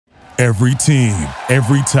Every team,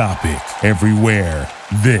 every topic, everywhere.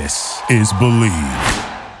 This is Believe.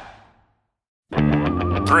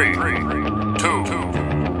 3, 2,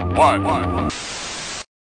 1.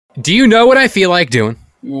 Do you know what I feel like doing?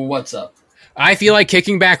 What's up? I feel like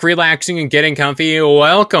kicking back, relaxing, and getting comfy.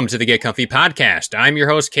 Welcome to the Get Comfy podcast. I'm your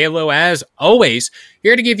host, Kalo, as always,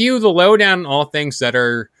 here to give you the lowdown on all things that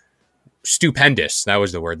are stupendous. That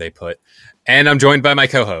was the word they put. And I'm joined by my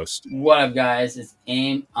co-host. What up, guys? It's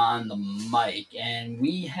Aim on the mic, and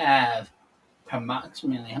we have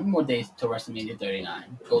approximately how many more days to WrestleMania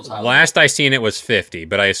 39? Last I seen it was 50,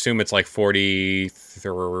 but I assume it's like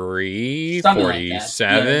 43, Something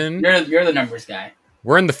 47. Like that. You're the numbers guy.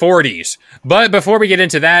 We're in the 40s. But before we get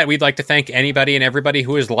into that, we'd like to thank anybody and everybody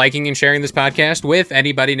who is liking and sharing this podcast with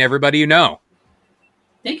anybody and everybody you know.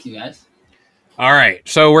 Thank you, guys. All right,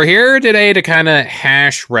 so we're here today to kind of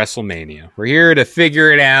hash WrestleMania. We're here to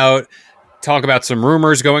figure it out, talk about some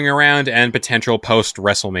rumors going around, and potential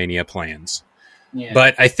post-WrestleMania plans. Yeah.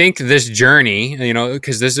 But I think this journey,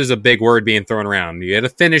 because this is a big word being thrown around, you got to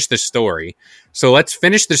finish the story. So let's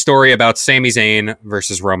finish the story about Sami Zayn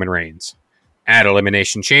versus Roman Reigns at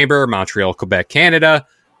Elimination Chamber, Montreal, Quebec, Canada.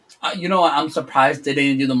 You know what? I'm surprised they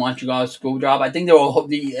didn't do the Montreal screw job. I think they were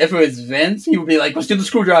if it was Vince, he would be like, let's do the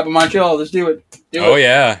screw job in Montreal. Let's do it.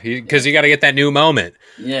 Yeah, because you got to get that new moment.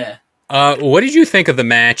 Yeah. What did you think of the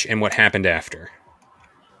match and what happened after?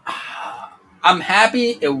 I'm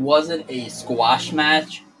happy it wasn't a squash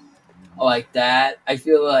match like that. I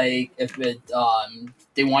feel like if it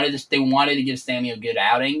they wanted to give Sami a good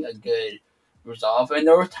outing, a good resolve, and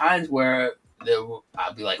there were times where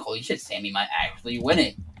I'd be like, holy shit, Sami might actually win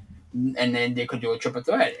it. And then they could do a triple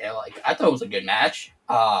threat. And I thought it was a good match.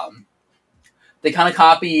 They kind of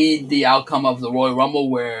copied the outcome of the Royal Rumble,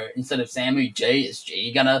 where instead of Sami, is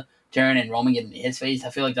Jay gonna turn and Roman get in his face? I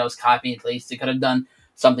feel like that was copy and paste. They could have done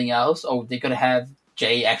something else, or they could have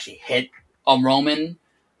Jay actually hit Roman.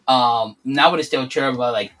 Now with a steel chair,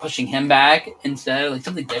 but like pushing him back instead, like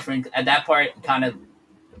something different. At that part, it kind of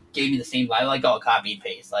gave me the same vibe, like copy and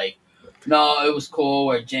paste, like. No, it was cool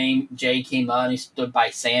where Jay came out and he stood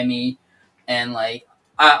by Sami, and like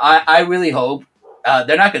I really hope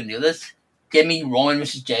they're not gonna do this. Give me Roman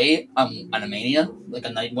versus Jay on a Mania, like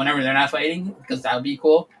a night whenever they're not fighting, because that would be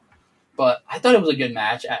cool. But I thought it was a good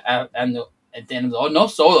match. At the end of no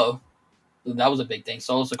Solo, that was a big thing.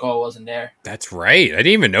 Solo Sikoa wasn't there. That's right. I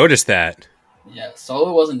didn't even notice that. Yeah,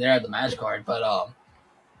 Solo wasn't there at the match card, but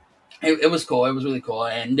it was cool. It was really cool,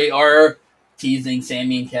 and they are teasing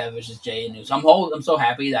Sami and Kev versus Jay and News. I'm so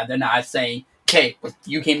happy that they're not saying, "Okay,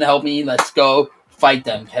 you came to help me. Let's go fight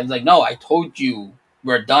them." Kev's like, "No, I told you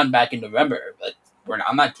we're done back in November, but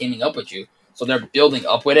I'm not teaming up with you." So they're building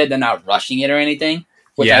up with it. They're not rushing it or anything.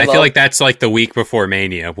 Yeah, I feel like that's like the week before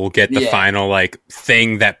Mania. We'll get the final like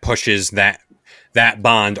thing that pushes that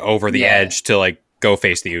bond over the edge to like go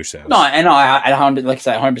face the Usos. No, I know. I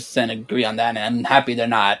 100% agree on that, and I'm happy they're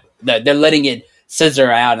not. They're letting it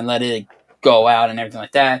scissor out and let it go out and everything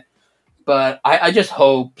like that. But I just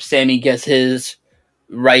hope Sami gets his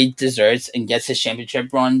right desserts and gets his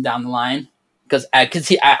championship run down the line. Because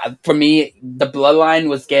for me, the bloodline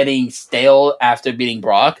was getting stale after beating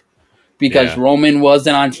Brock. Because Roman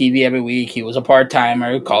wasn't on TV every week. He was a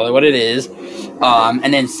part-timer, call it what it is.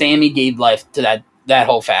 And then Sami gave life to that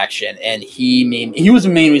whole faction. And he was the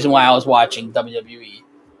main reason why I was watching WWE.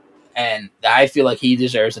 And I feel like he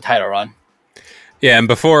deserves a title run. Yeah, and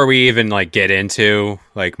before we even like get into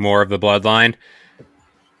like more of the bloodline,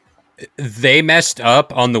 they messed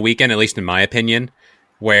up on the weekend, at least in my opinion,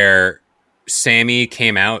 where Sami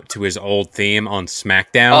came out to his old theme on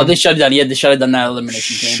SmackDown. Oh, they should have done. Yeah, they should have done that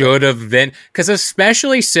elimination. Should have been, because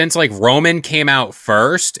especially since like Roman came out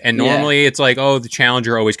first, and normally it's like, oh, the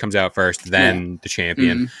challenger always comes out first, then the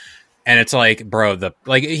champion, and it's like, bro,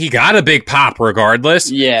 he got a big pop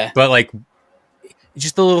regardless. Yeah, but like.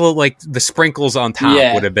 Just a little, like, the sprinkles on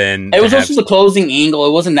top would have been... It was also the closing angle.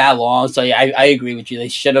 It wasn't that long, so yeah, I agree with you. They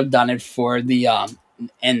should have done it for the...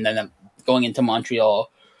 and then going into Montreal.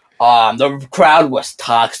 The crowd was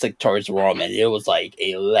toxic towards Roman. It was like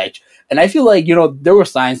a ledge. And I feel like, there were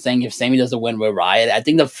signs saying if Sami doesn't win with Riot, I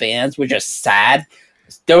think the fans were just sad.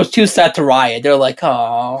 They was too sad to riot. They were like,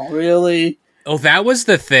 oh, really? Oh, that was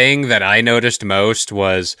the thing that I noticed most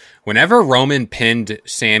was whenever Roman pinned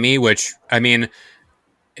Sami, which, I mean...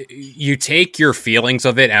 You take your feelings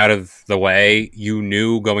of it out of the way. You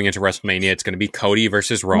knew going into WrestleMania it's going to be Cody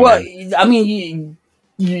versus Roman. Well, I mean,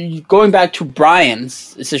 you going back to Bryan's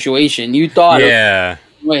situation, you thought, and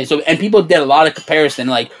people did a lot of comparison,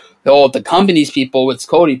 like, the company's people it's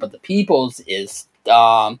Cody, but the people's is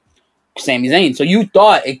Sami Zayn. So you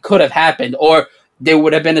thought it could have happened, or there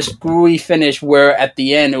would have been a screwy finish where at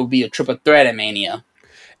the end it would be a triple threat at Mania.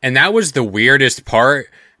 And that was the weirdest part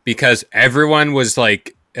because everyone was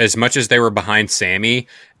like, as much as they were behind Sammy,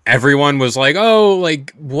 everyone was like, oh,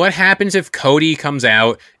 like, what happens if Cody comes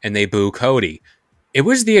out and they boo Cody? It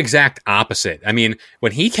was the exact opposite. I mean,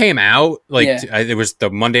 when he came out, like, it was the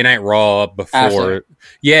Monday Night Raw before. After.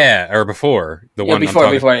 Yeah, or before. The one before,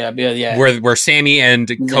 yeah. Where Sammy and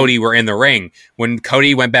Cody were in the ring. When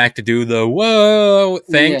Cody went back to do the whoa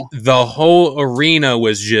thing, the whole arena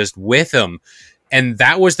was just with him. And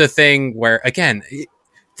that was the thing where, again,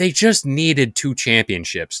 they just needed two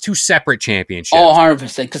separate championships. Oh,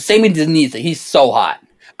 100%. Because Sammy doesn't need it. He's so hot.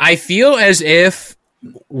 I feel as if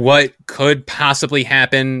what could possibly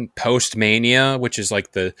happen post-Mania, which is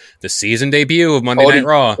like the season debut of Monday Night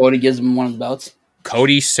Raw. Cody gives him one of the belts.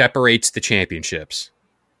 Cody separates the championships.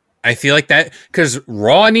 I feel like that, because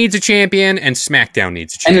Raw needs a champion and SmackDown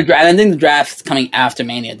needs a champion. And I think the draft's coming after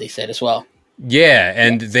Mania, they said as well. Yeah,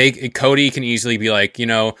 and Cody can easily be like,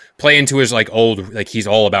 play into his like old, like he's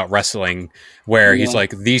all about wrestling, where he's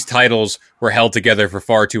like, these titles were held together for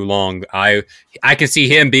far too long. I can see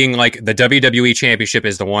him being like, the WWE Championship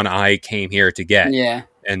is the one I came here to get. Yeah,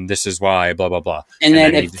 and this is why, blah blah blah. And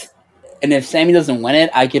then if Sammy doesn't win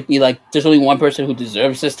it, I could be like, there's only one person who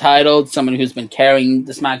deserves this title, somebody who's been carrying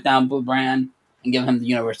the SmackDown brand, and give him the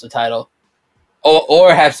Universal title,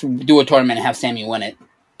 or have to do a tournament and have Sammy win it.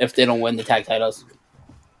 If they don't win the tag titles.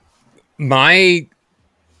 I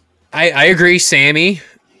agree, Sammy.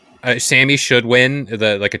 Sammy should win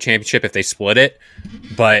a championship if they split it.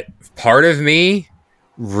 But part of me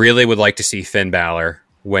really would like to see Finn Balor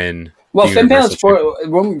win. Well,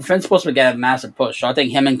 Finn's supposed to get a massive push. So I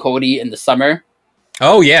think him and Cody in the summer.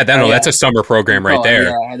 Oh, yeah. That's a summer program right there.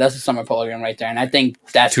 Yeah, that's a summer program right there. And I think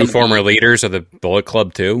that's two former leaders of the Bullet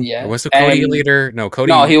Club, too. Yeah. Was the Cody a leader? No,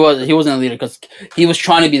 Cody. No, he wasn't a leader because he was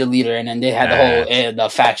trying to be the leader. And then they had the whole the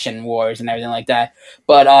faction wars and everything like that.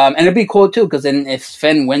 But and it'd be cool, too, because then if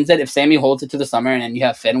Finn wins it, if Sammy holds it to the summer and then you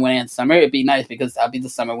have Finn winning in the summer, it'd be nice because that'd be the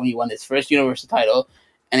summer when he won his first Universal title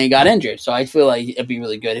and he got injured. So I feel like it'd be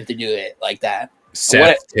really good if they do it like that.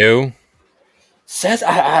 Seth, too. Seth,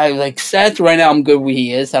 I like Seth right now. I'm good where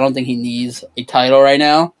he is. I don't think he needs a title right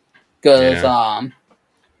now, because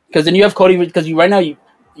then you have Cody. Because right now,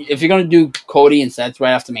 if you're gonna do Cody and Seth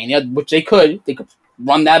right after Mania, which they could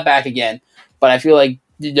run that back again. But I feel like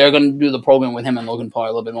they're gonna do the program with him and Logan Paul a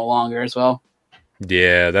little bit more longer as well.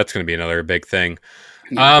 Yeah, that's gonna be another big thing.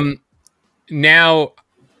 Yeah. Now,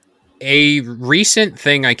 a recent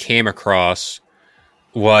thing I came across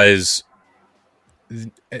was.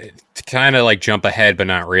 To kind of like jump ahead, but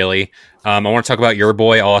not really. I want to talk about your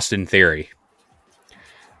boy Austin Theory.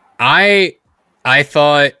 I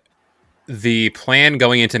thought the plan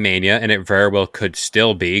going into Mania, and it very well could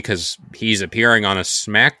still be because he's appearing on a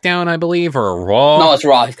SmackDown, I believe, or a Raw. No, it's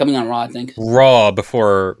Raw. He's coming on Raw, I think. Raw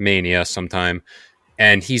before Mania sometime,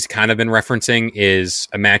 and he's kind of been referencing is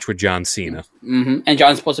a match with John Cena. Mm-hmm. And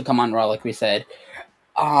John's supposed to come on Raw, like we said.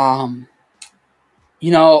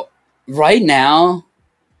 Right now,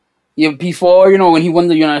 before, when he won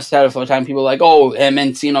the United States for a time, people were like, oh, him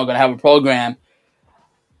and Cena are going to have a program.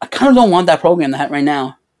 I kind of don't want that program right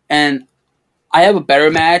now. And I have a better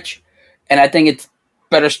match, and I think it's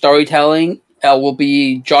better storytelling. Will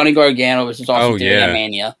be Johnny Gargano versus Austin Theory at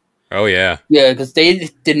Mania. Oh, yeah. Yeah, because they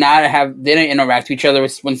didn't interact with each other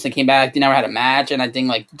once they came back. They never had a match, and I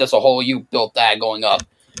think, that's a whole, you built that going up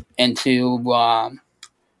into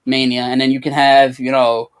Mania. And then you can have,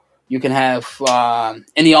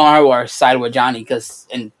 Indy Hartwell side with Johnny, because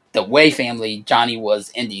in the Way family, Johnny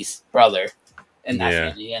was Indy's brother in that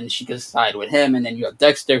family, and she could side with him. And then you have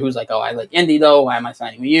Dexter, who's like, oh, I like Indy, though. Why am I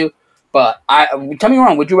siding with you? But tell me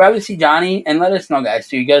wrong. Would you rather see Johnny? And let us know, guys.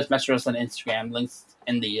 So you guys message us on Instagram. Links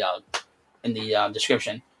in the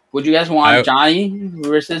description. Would you guys want Johnny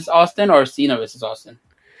versus Austin or Cena versus Austin?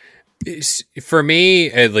 For me,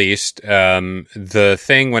 at least, the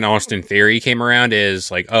thing when Austin Theory came around is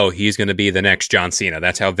like, oh, he's going to be the next John Cena.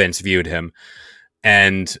 That's how Vince viewed him.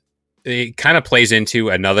 And it kind of plays into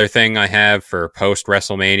another thing I have for post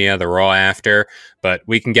WrestleMania, the Raw after, but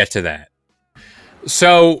we can get to that.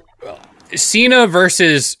 So Cena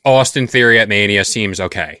versus Austin Theory at Mania seems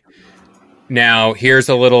okay. Now, here's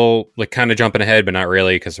a little, kind of jumping ahead, but not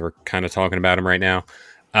really, because we're kind of talking about him right now.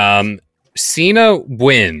 Cena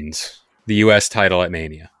wins the U.S. title at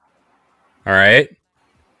Mania. All right?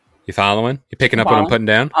 You following? You picking up what I'm putting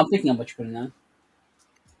down? I'm picking up what you're putting down.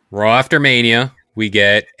 Raw after Mania, we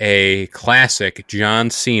get a classic John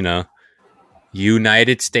Cena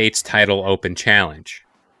United States title open challenge.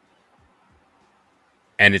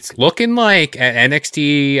 And it's looking like at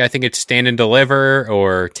NXT, I think it's Stand and Deliver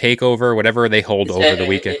or Takeover, whatever they hold over the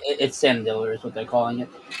weekend. It's Stand and Deliver is what they're calling it.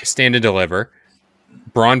 Stand and Deliver.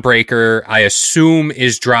 Braun Breaker, I assume,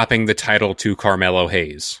 is dropping the title to Carmelo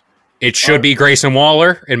Hayes. It should be Grayson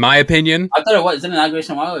Waller, in my opinion. I thought it was. Isn't it not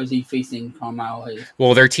Grayson Waller, or is he facing Carmelo Hayes?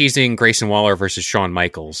 Well, they're teasing Grayson Waller versus Shawn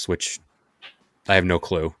Michaels, which I have no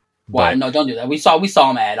clue. Why? No, don't do that. We saw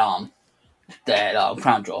him at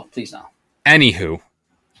Crown Jewel. Please no. Anywho,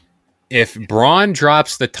 if Braun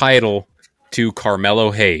drops the title to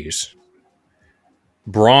Carmelo Hayes,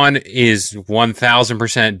 Braun is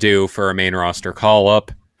 1,000% due for a main roster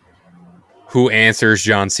call-up. Who answers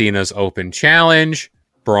John Cena's open challenge?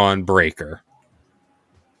 Braun Breaker.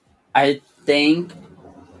 I think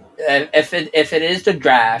if it is the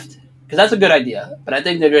draft, because that's a good idea, but I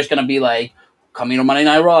think they're just going to be like, coming to Monday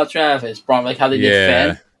Night Raw, Travis, Braun, like how they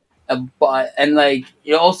did Finn. But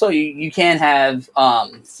you can't have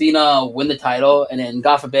Cena win the title and then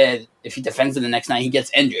God forbid if he defends it the next night he gets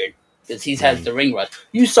injured because he has the ring rust.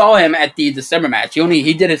 You saw him at the December match.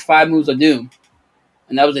 He did his 5 moves of doom,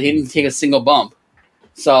 and that was it. He didn't take a single bump.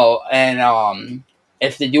 So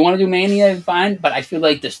if they do want to do Mania, fine. But I feel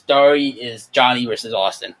like the story is Johnny versus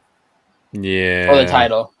Austin. Yeah, for the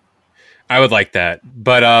title. I would like that,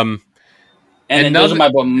 but and those are my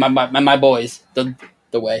boys.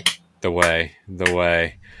 The way.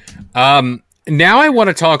 Now I want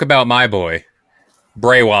to talk about my boy,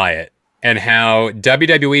 Bray Wyatt, and how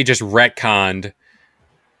WWE just retconned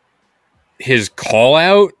his call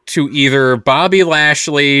out to either Bobby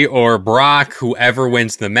Lashley or Brock, whoever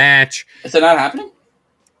wins the match. Is it not happening?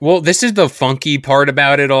 Well, this is the funky part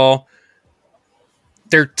about it all.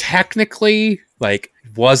 There technically,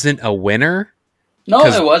 wasn't a winner. No,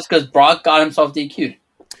 it was because Brock got himself DQ'd.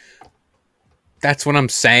 That's what I'm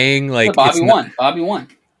saying. Bobby won. Bobby won.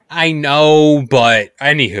 I know, but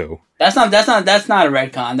anywho, that's not a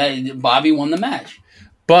retcon. Bobby won the match.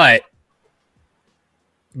 But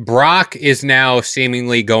Brock is now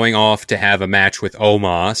seemingly going off to have a match with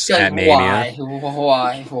Omos at Mania.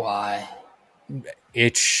 Why?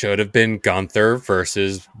 It should have been Gunther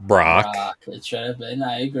versus Brock. It should have been.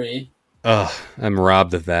 I agree. Ugh, I'm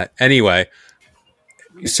robbed of that. Anyway,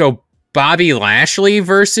 so Bobby Lashley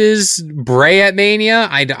versus Bray at Mania?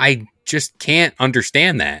 I just can't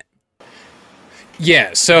understand that.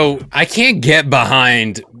 Yeah, so I can't get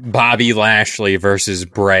behind Bobby Lashley versus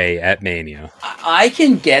Bray at Mania. I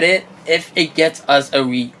can get it if it gets us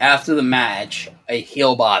after the match, a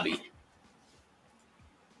heel Bobby.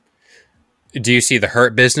 Do you see the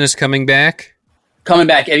Hurt Business coming back? Coming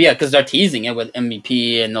back, yeah, because they're teasing it with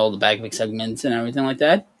MVP and all the back segments and everything like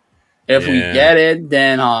that. If we get it,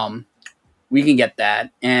 then we can get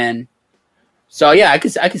that. And so, yeah, I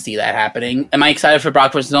could see that happening. Am I excited for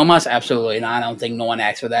Brock versus Omos? Absolutely not. I don't think no one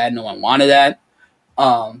asked for that. No one wanted that.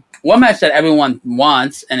 One match that everyone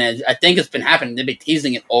wants, and I think it's been happening. They've been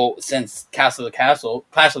teasing it since Clash of the Castle.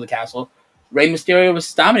 Rey Mysterio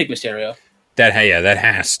versus Dominic Mysterio. That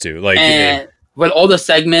has to. And with all the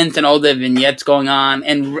segments and all the vignettes going on,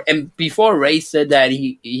 and before Rey said that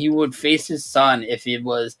he would face his son if it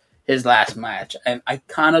was his last match, and I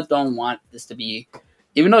kind of don't want this to be,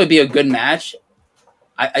 even though it'd be a good match,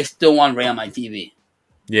 I still want Rey on my TV.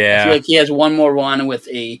 Yeah, I feel like he has one more run with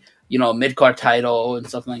a mid-card title and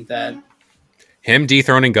stuff like that. Him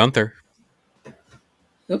dethroning Gunther.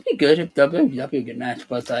 It'll be good. That'd be a good match,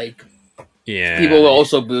 but yeah, people will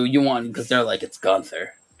also boo you want because they're like it's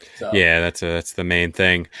Gunther. So. Yeah, that's the main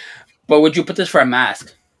thing. But would you put this for a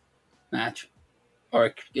mask match?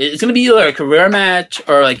 Or it's going to be either a career match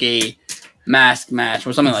or like a mask match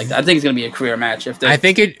or something like that. I think it's going to be a career match.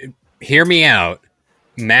 Hear me out.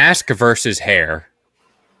 Mask versus hair.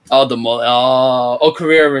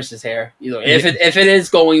 Career versus hair. Either if it is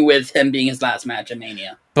going with him being his last match at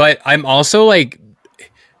Mania. But I'm also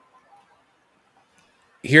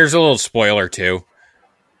here's a little spoiler too.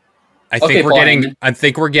 I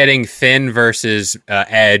think we're getting Finn versus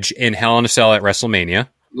Edge in Hell in a Cell at WrestleMania.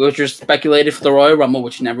 Which was speculated for the Royal Rumble,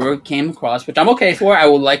 which never came across, which I'm okay for. I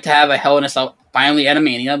would like to have a Hell in a Cell finally at a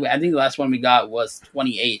Mania. I think the last one we got was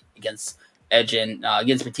 28 against Edge and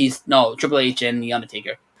against Batista. No, Triple H and The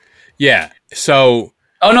Undertaker. Yeah. So.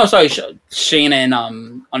 Oh no, sorry, Shane and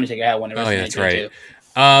Undertaker had one. Oh yeah, that's right.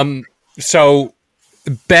 Too. So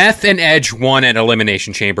Beth and Edge won at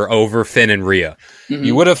Elimination Chamber over Finn and Rhea. Mm-hmm.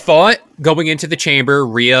 You would have thought going into the Chamber,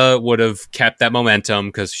 Rhea would have kept that momentum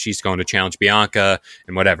because she's going to challenge Bianca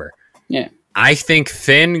and whatever. Yeah. I think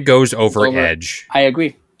Finn goes over Edge. I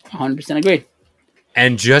agree. 100% agree.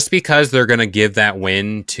 And just because they're going to give that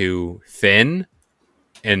win to Finn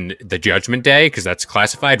in the Judgment Day, because that's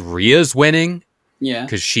classified, Rhea's winning, Yeah.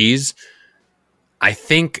 Because I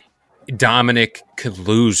think Dominic could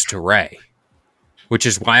lose to Ray, which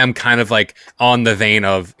is why I'm kind of like on the vein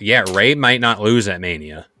of, Ray might not lose at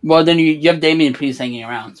Mania. Well, then you have Damian Priest hanging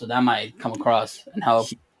around, so that might come across and help.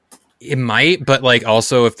 It might, but like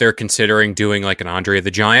also if they're considering doing like an Andre the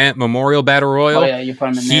Giant Memorial Battle Royal, You put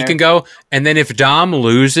him in he there. can go. And then if Dom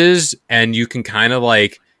loses, and you can kind of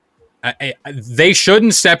like, they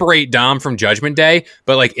shouldn't separate Dom from Judgment Day,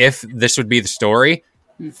 but like if this would be the story,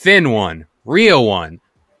 Finn won, Rio won,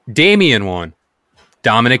 Damian won,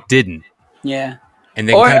 Dominic didn't. Yeah. And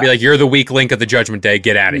they can kind of be like, you're the weak link of the Judgment Day,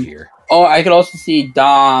 get out of here. Or I could also see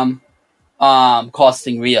Dom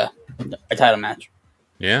costing Rhea a title match.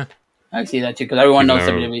 Yeah. I can see that too, because everyone knows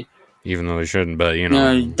WWE. Even though they shouldn't, but you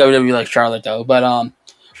know. WWE likes Charlotte though. But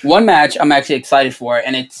one match I'm actually excited for,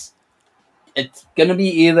 and it's gonna be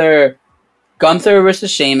either Gunther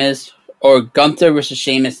versus Sheamus or Gunther versus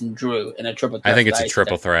Sheamus and Drew in a triple threat. I think it's a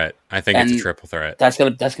triple threat. That's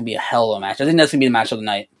gonna be a hell of a match. I think that's gonna be the match of the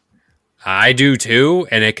night. I do too,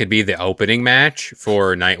 and it could be the opening match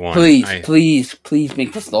for night one. Please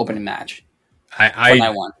make this the opening match. For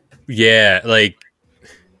night one. Yeah, like.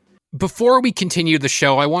 Before we continue the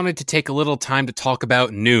show, I wanted to take a little time to talk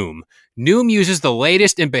about Noom. Noom uses the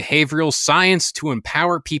latest in behavioral science to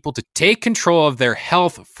empower people to take control of their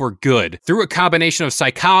health for good through a combination of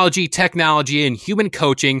psychology, technology, and human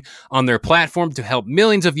coaching on their platform to help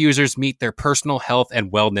millions of users meet their personal health and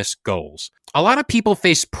wellness goals. A lot of people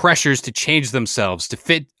face pressures to change themselves to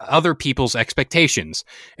fit other people's expectations,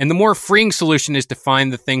 and the more freeing solution is to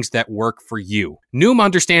find the things that work for you. Noom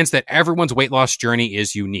understands that everyone's weight loss journey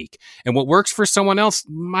is unique, and what works for someone else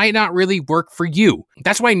might not really work for you.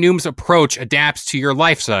 That's why Noom's approach adapts to your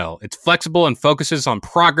lifestyle. It's flexible and focuses on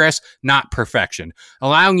progress, not perfection,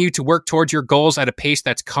 allowing you to work towards your goals at a pace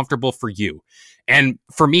that's comfortable for you. And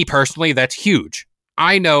for me personally, that's huge.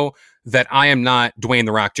 I know that I am not Dwayne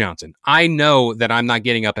The Rock Johnson. I know that I'm not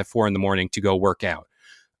getting up at 4 a.m. to go work out.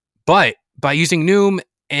 But by using Noom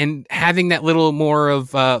and having that little more of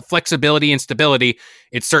flexibility and stability,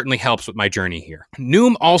 it certainly helps with my journey here.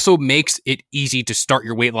 Noom also makes it easy to start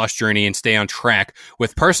your weight loss journey and stay on track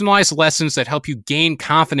with personalized lessons that help you gain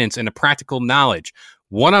confidence and a practical knowledge,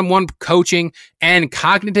 one-on-one coaching, and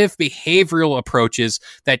cognitive behavioral approaches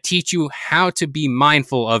that teach you how to be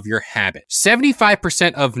mindful of your habits.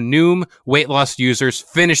 75% of Noom weight loss users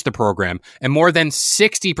finished the program, and more than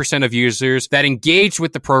 60% of users that engaged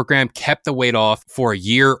with the program kept the weight off for a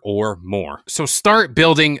year or more. So start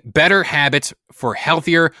building better habits for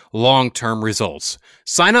healthier long-term results.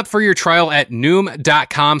 Sign up for your trial at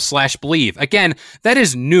Noom.com/believe. Again, that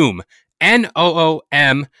is Noom,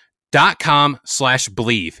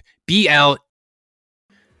 Noom.com/believe. BL.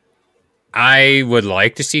 I would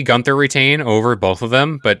like to see Gunther retain over both of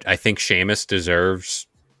them, but I think Sheamus deserves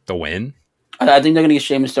the win. I think they're going to get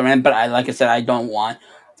Sheamus to win, but like I said, I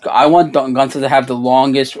want Gunther to have the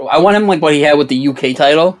longest. I want him like what he had with the UK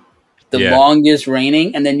title, longest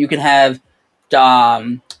reigning, and then you can have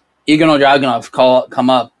Ilya Dragunov come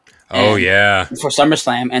up. For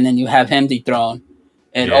SummerSlam, and then you have him dethroned.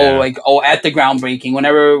 And at the groundbreaking,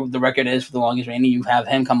 whenever the record is for the longest reigning, you have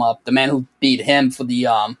him come up. The man who beat him for the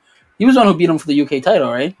he was the one who beat him for the UK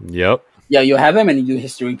title, right? Yep. Yeah, you have him, and you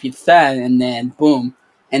history repeats that, and then boom.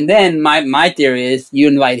 And then my theory is you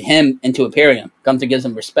invite him into Imperium. Gunther gives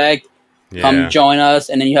him respect. Yeah. Come join us,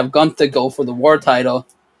 and then you have Gunther go for the war title,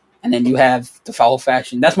 and then you have the Foul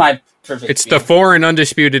Faction. That's my perfect. It's the foreign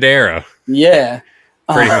undisputed era. Yeah,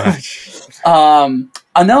 pretty much.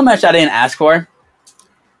 Another match I didn't ask for.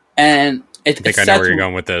 And I think I know where you're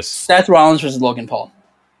going with this. Seth Rollins versus Logan Paul.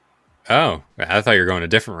 Oh, I thought you were going a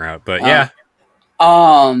different route, but yeah.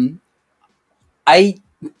 I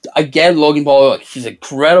get Logan Paul. He's an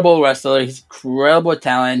incredible wrestler. He's incredible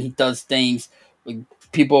talent. He does things like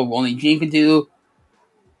people only Gene can do.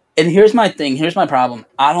 And here's my thing. Here's my problem.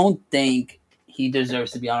 I don't think he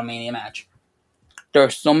deserves to be on a Mania match. There are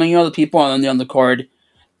so many other people on the undercard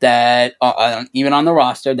that even on the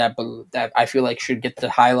roster that I feel like should get the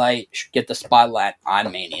highlight, should get the spotlight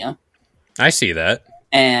on Mania. I see that.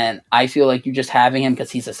 And I feel like you just having him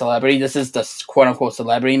because he's a celebrity. This is the quote-unquote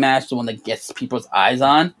celebrity match, the one that gets people's eyes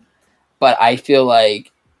on. But I feel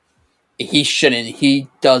like he shouldn't. He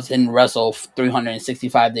doesn't wrestle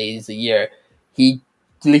 365 days a year. He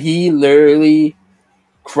literally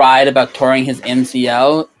cried about tearing his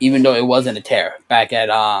MCL, even though it wasn't a tear, back at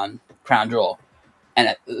Crown Jewel.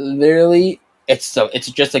 And it's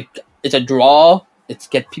a draw. It's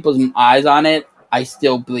get people's eyes on it. I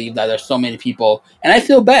still believe that there's so many people, and I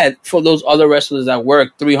feel bad for those other wrestlers that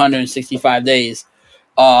work 365 days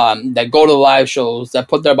that go to live shows, that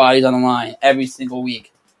put their bodies on the line every single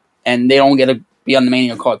week, and they don't get to be on the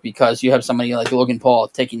Mania card because you have somebody like Logan Paul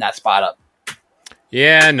taking that spot up.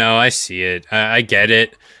 Yeah, no, I see it. I get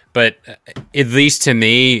it. But at least to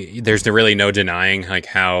me, there's really no denying like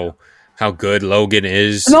how good Logan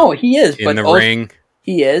is. No, he is in the ring.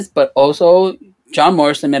 He is, but also John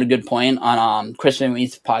Morrison made a good point on Chris Van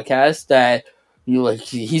Vliet's podcast that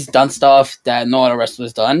he's done stuff that no other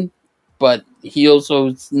wrestler's done, but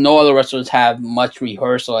no other wrestlers have much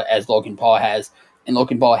rehearsal as Logan Paul has, and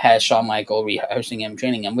Logan Paul has Shawn Michaels rehearsing him,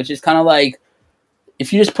 training him, which is kind of like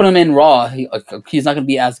if you just put him in Raw, he's not going to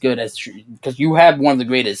be as good as because you have one of the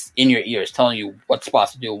greatest in your ears telling you what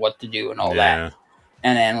spots to do, what to do, and all that.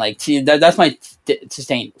 And then that's my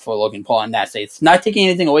sustain for Logan Paul in that state. Not taking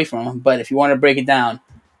anything away from him, but if you want to break it down,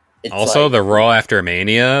 it's also the Raw after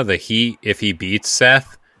Mania, if he beats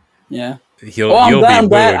Seth, yeah,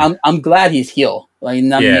 I'm glad he's heel. I'm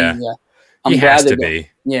glad he has to be.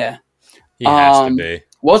 Yeah, he has to be.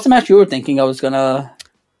 What's the match you were thinking?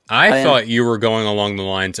 I thought you were going along the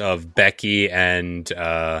lines of Becky and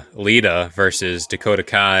Lita versus Dakota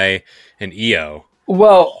Kai and Io.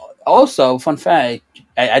 Well, also fun fact,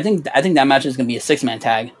 I think that match is going to be a 6-man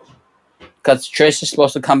tag because Trish is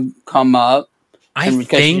supposed to come up.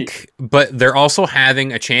 But they're also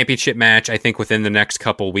having a championship match. I think within the next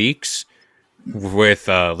couple weeks with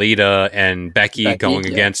Lita and Becky going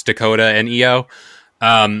against Dakota and Io.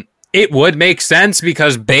 It would make sense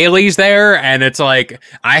because Bayley's there, and it's like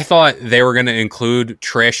I thought they were going to include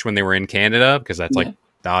Trish when they were in Canada because that's like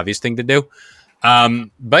the obvious thing to do.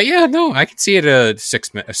 But yeah, no, I could see it a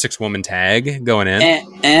 6-woman tag going in.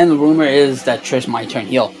 And the rumor is that Trish might turn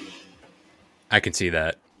heel. I can see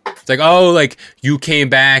that. It's like, oh, like you came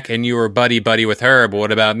back and you were buddy with her, but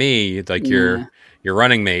what about me? Like your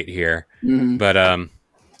running mate here. Mm-hmm. But I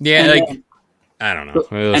don't know.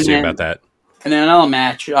 We'll see about that. And then another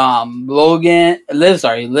match, Liv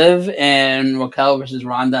and Raquel versus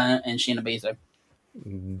Ronda and Shayna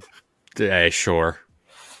Baszler. Sure.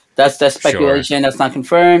 That's speculation. Sure. That's not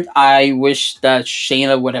confirmed. I wish that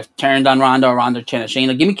Shayna would have turned on Ronda or Ronda turned on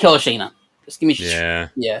Shayna. Give me Killer Shayna. Just give me yeah.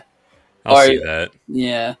 I'll see that.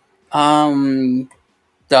 Yeah. The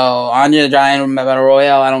Andre the Giant Battle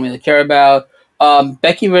Royale, I don't really care about.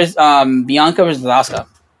 Becky versus Bianca versus Asuka.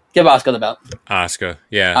 Give Asuka the belt. Asuka,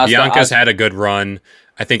 yeah. Bianca's had a good run.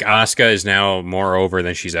 I think Asuka is now more over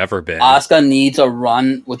than she's ever been. Asuka needs a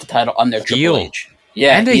run with the title under Triple H.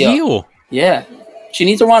 Yeah, and a heel. Yeah. She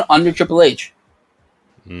needs a run under Triple H.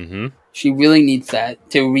 Mm-hmm. She really needs that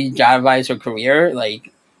to revitalize her career.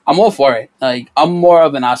 Like, I'm all for it. Like, I'm more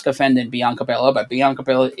of an Asuka fan than Bianca Belair, but Bianca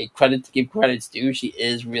Belair, give credit's due. She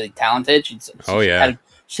is really talented. She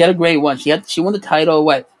had a great one. She won the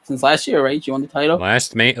title, since last year, right? She won the title?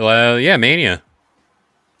 Mania.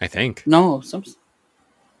 I think. No,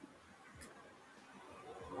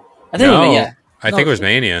 I think it was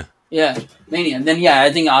Mania. Yeah, Mania. And then,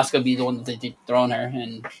 I think Asuka would be the one that they throw on her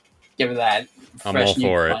and give her that I'm all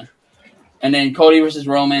for it. And then Cody versus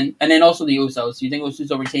Roman. And then also the Usos. Do you think Usos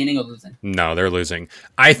are retaining or losing? No, they're losing.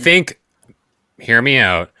 I think, hear me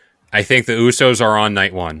out, I think the Usos are on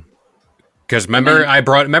night one. Because I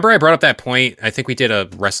brought up that point. I think we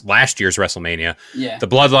did last year's WrestleMania. Yeah. The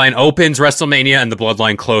Bloodline opens WrestleMania and the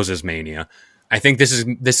Bloodline closes Mania. I think this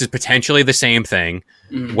is potentially the same thing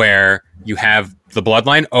where you have the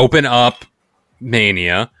Bloodline open up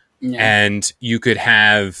Mania and you could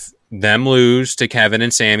have them lose to Kevin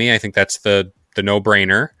and Sami. I think that's the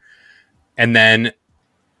no-brainer. And then,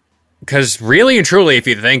 because really and truly, if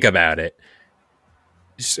you think about it,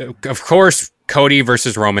 so of course, Cody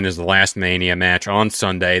versus Roman is the last Mania match on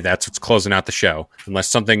Sunday. That's what's closing out the show, unless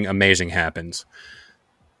something amazing happens.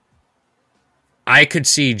 I could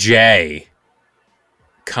see Jay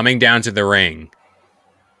coming down to the ring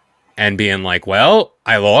and being like, well,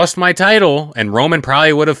 I lost my title. And Roman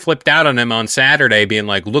probably would have flipped out on him on Saturday, being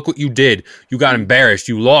like, look what you did. You got embarrassed.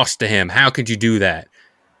 You lost to him. How could you do that?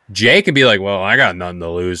 Jay could be like, well, I got nothing to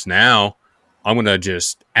lose now. I'm going to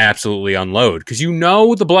just absolutely unload. Because the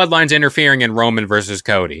Bloodline's interfering in Roman versus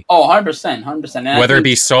Cody. Oh, 100%. 100%. Whether it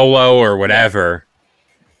be Solo or whatever.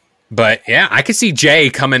 But, yeah, I could see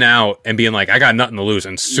Jay coming out and being like, I got nothing to lose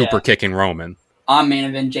and super kicking Roman. Main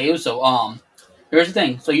event Jey Uso. Here's the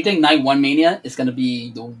thing. So you think night one Mania is going to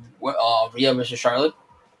be the Rhea versus Charlotte?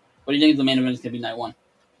 What do you think the main event is going to be night one?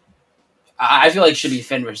 I feel like it should be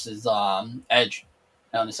Finn versus Edge.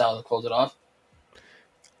 On the side to close it off.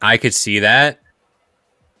 I could see that.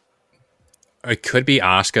 It could be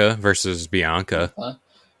Asuka versus Bianca.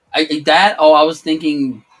 I was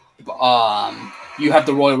thinking you have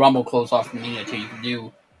the Royal Rumble close off from Mania too. You can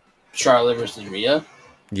do Charlotte versus Rhea.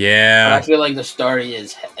 Yeah. But I feel like the story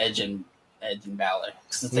is Edge and Balor.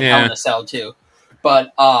 It's like Hell in a Cell too.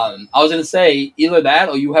 But I was gonna say either that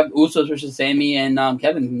or you have Usos versus Sami and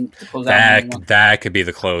Kevin to close out. That could be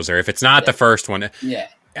the closer if it's not the first one. Yeah.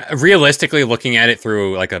 Realistically, looking at it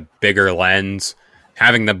through like a bigger lens,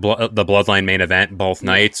 having the Bloodline main event both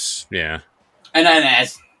nights, yeah. And then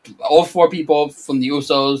as all 4 people from the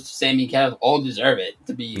Usos, Sami, Kev, all deserve it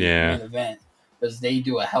to be in the main event because they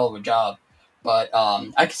do a hell of a job. But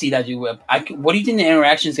I can see that what do you think the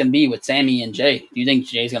interaction is going to be with Sami and Jay? Do you think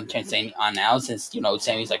Jay's going to turn Sami on now since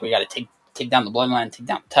Sami's like we got to take down the Bloodline, take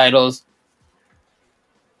down the titles?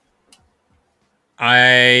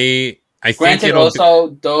 I Granted, think also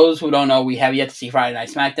those who don't know, we have yet to see Friday Night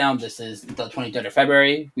SmackDown. This is the 23rd of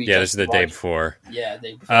February. This is the day before. Yeah, the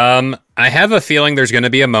day before. I have a feeling there's going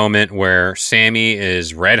to be a moment where Sami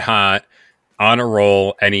is red hot on a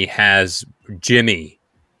roll, and he has Jimmy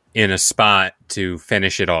in a spot to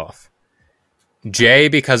finish it off. Jay,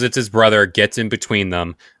 because it's his brother, gets in between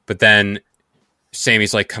them, but then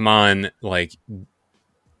Sami's like, come on, like,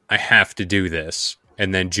 I have to do this.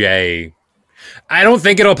 And then Jay, I don't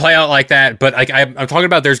think it'll play out like that, but like I'm talking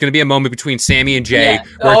about there's going to be a moment between Sami and Jay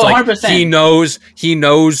where it's like 100%. he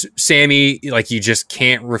knows Sami, like you just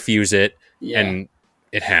can't refuse it, and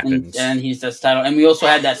it happens. And he's the title. And we also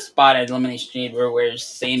had that spot at Elimination Chamber where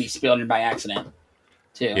Sami spilled it by accident.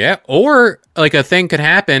 Too. Yeah, or like a thing could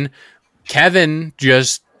happen. Kevin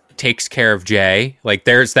just takes care of Jay. Like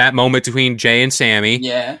there's that moment between Jay and Sami.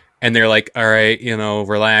 Yeah. And they're like, all right,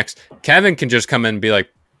 relax. Kevin can just come in and be like,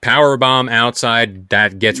 power bomb outside,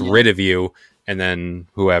 that gets rid of you, and then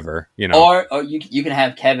whoever, Or you can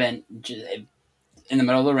have Kevin in the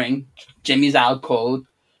middle of the ring. Jimmy's out cold.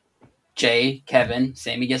 Jay, Kevin,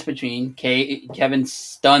 Sami gets between. Kevin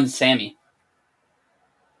stuns Sami.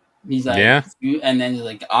 He's like, and then he's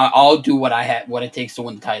like, I'll do what it takes to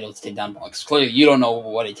win the title to take down Bucks. Clearly, you don't know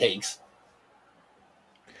what it takes.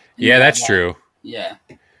 That's true. Yeah,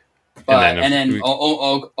 but and then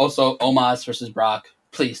also Omos versus Brock.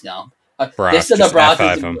 Please no. They said that Brock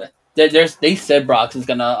they said Brock is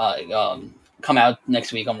gonna come out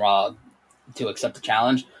next week on Raw to accept the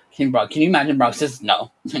challenge. Can you imagine Brock says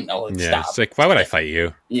no? No, stop. It's like, why would I fight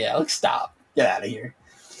you? Yeah, stop. Get out of here.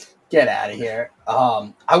 Get out of here.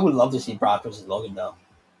 I would love to see Brock versus Logan though.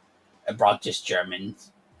 And Brock just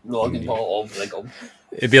Germans. Logan Paul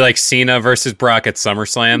it'd be like Cena versus Brock at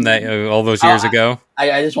SummerSlam that all those years ago.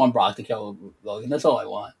 I just want Brock to kill Logan. That's all I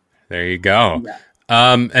want. There you go. Yeah.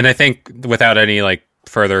 And I think without any like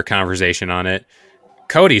further conversation on it,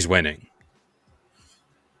 Cody's winning.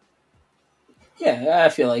 Yeah, I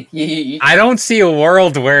feel like I don't see a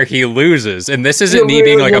world where he loses, and this isn't me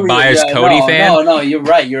being like a biased Cody fan. No, you're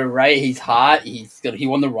right. He's hot. He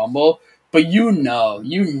won the Rumble, but you know,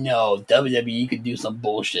 WWE could do some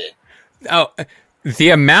bullshit. Oh, the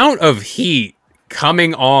amount of heat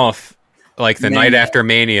coming off like the night after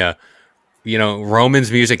Mania.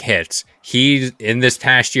 Roman's music hits. He's in this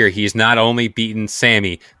past year. He's not only beaten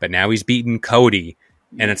Sami, but now he's beaten Cody,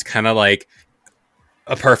 and it's kind of like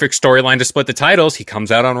a perfect storyline to split the titles. He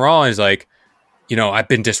comes out on Raw and is like, I've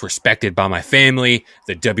been disrespected by my family,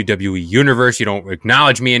 the WWE universe. You don't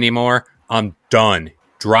acknowledge me anymore. I'm done.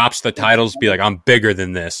 Drops the titles, be like, I'm bigger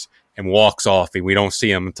than this, and walks off. And we don't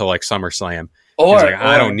see him until like SummerSlam. He's like,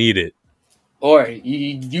 I don't need it. Or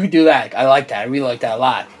you do that. I like that. I really like that a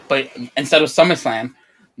lot. But instead of SummerSlam,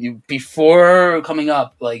 before coming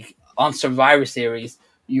up, like on Survivor Series,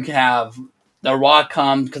 you can have The Rock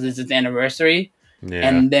come because it's his anniversary. Yeah.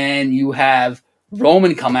 And then you have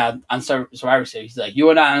Roman come out on Survivor Series. He's like, you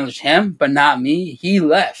would not acknowledge him, but not me. He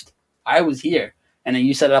left. I was here. And then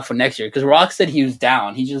you set it up for next year. Because Rock said he was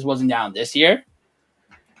down. He just wasn't down this year.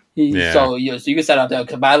 So you can set it up there.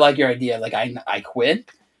 But I like your idea. Like, I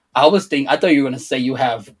quit. I thought you were going to say you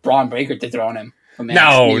have Braun Breaker to throw on him.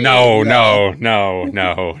 No.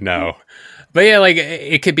 But yeah, like,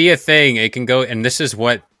 it could be a thing. It can go, and this is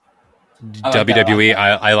what WWE,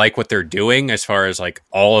 I like what they're doing as far as like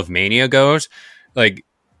all of Mania goes. Like,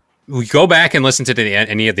 we go back and listen to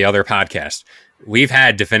any of the other podcasts. We've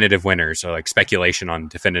had definitive winners, or like speculation on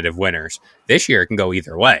definitive winners. This year it can go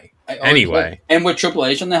either way. Anyway, and with Triple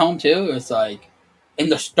H on the home too, it's like in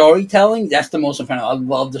the storytelling, that's the most important. I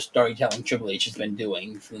love the storytelling Triple H has been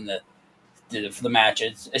doing for the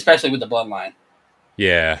matches, especially with the Bloodline.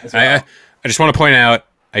 Yeah, well. I just want to point out,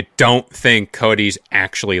 I don't think Cody's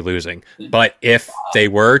actually losing. But if they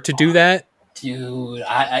were to do that, Dude,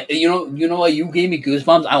 you know what? You gave me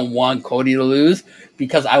goosebumps. I want Cody to lose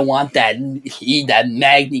because I want that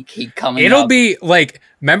magnet heat coming. It'll up. be like,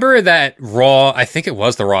 remember that Raw? I think it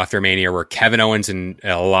was the Raw after Mania where Kevin Owens and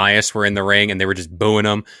Elias were in the ring and they were just booing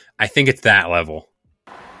him. I think it's that level.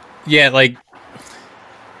 Yeah, like,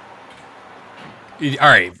 all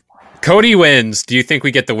right. Cody wins. Do you think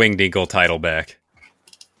we get the Winged Eagle title back,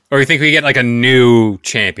 or do you think we get like a new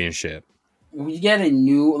championship? We get a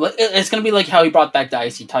new. It's gonna be like how he brought back the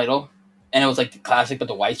IC title, and it was like the classic, but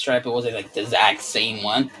the white stripe. It wasn't like the exact same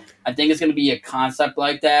one. I think it's gonna be a concept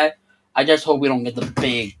like that. I just hope we don't get the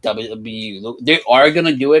big WWE. They are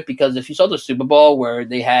gonna do it because if you saw the Super Bowl where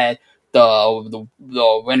they had the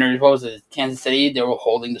winners, what was it, Kansas City? They were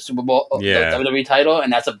holding the Super Bowl, the WWE title,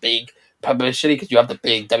 and that's a big publicity because you have the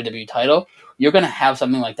big WWE title. You're gonna have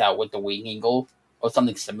something like that with the Winged Eagle or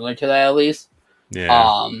something similar to that at least.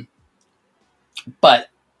 Yeah. But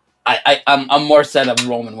I'm more set of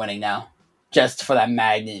Roman winning now, just for that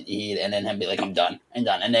magnet heat, and then him be like, I'm done,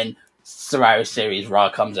 and then Survivor Series Raw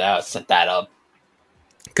comes out, set that up.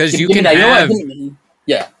 Because you can have,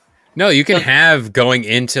 no, you can have going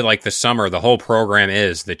into like the summer. The whole program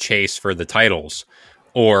is the chase for the titles,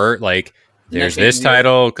 or like there's this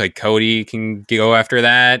title, like Cody can go after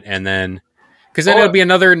that, and then because then it'll be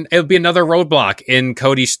another roadblock in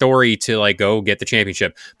Cody's story to like go get the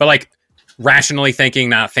championship, but like. Rationally thinking,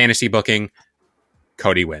 not fantasy booking,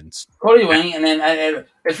 Cody wins. Cody winning, and then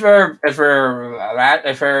if we're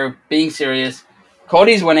being serious,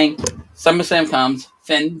 Cody's winning. SummerSlam comes,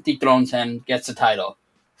 Finn dethrones him, gets the title.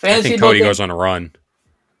 I think Cody goes on a run.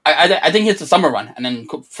 I think it's a summer run, and then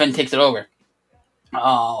Finn takes it over.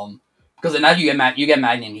 Because now you get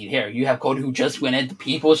Magnum Heat here. You have Cody who just won it, the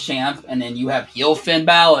People's Champ, and then you have heel Finn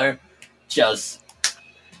Balor just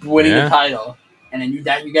winning the title. And then you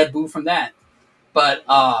get booed from that. But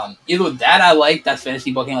either that I like, that's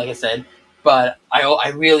fantasy booking, like I said. But I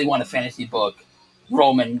really want to fantasy book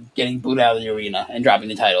Roman getting booed out of the arena and dropping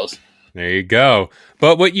the titles. There you go.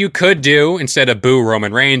 But what you could do instead of boo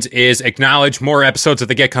Roman Reigns is acknowledge more episodes of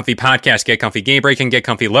the Get Comfy podcast, Get Comfy Game Break, and Get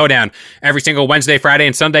Comfy Lowdown every single Wednesday, Friday,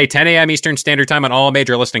 and Sunday, 10 a.m. Eastern Standard Time on all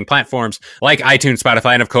major listening platforms like iTunes,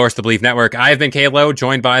 Spotify, and of course the Believe Network. I have been K-Lo,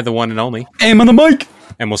 joined by the one and only Aim on the mic.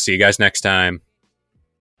 And we'll see you guys next time.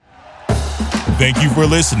 Thank you for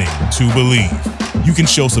listening to Believe. You can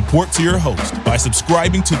show support to your host by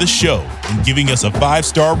subscribing to the show and giving us a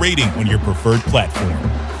 5-star rating on your preferred platform.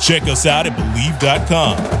 Check us out at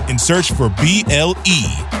Believe.com and search for BLEAV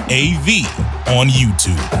on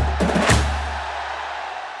YouTube.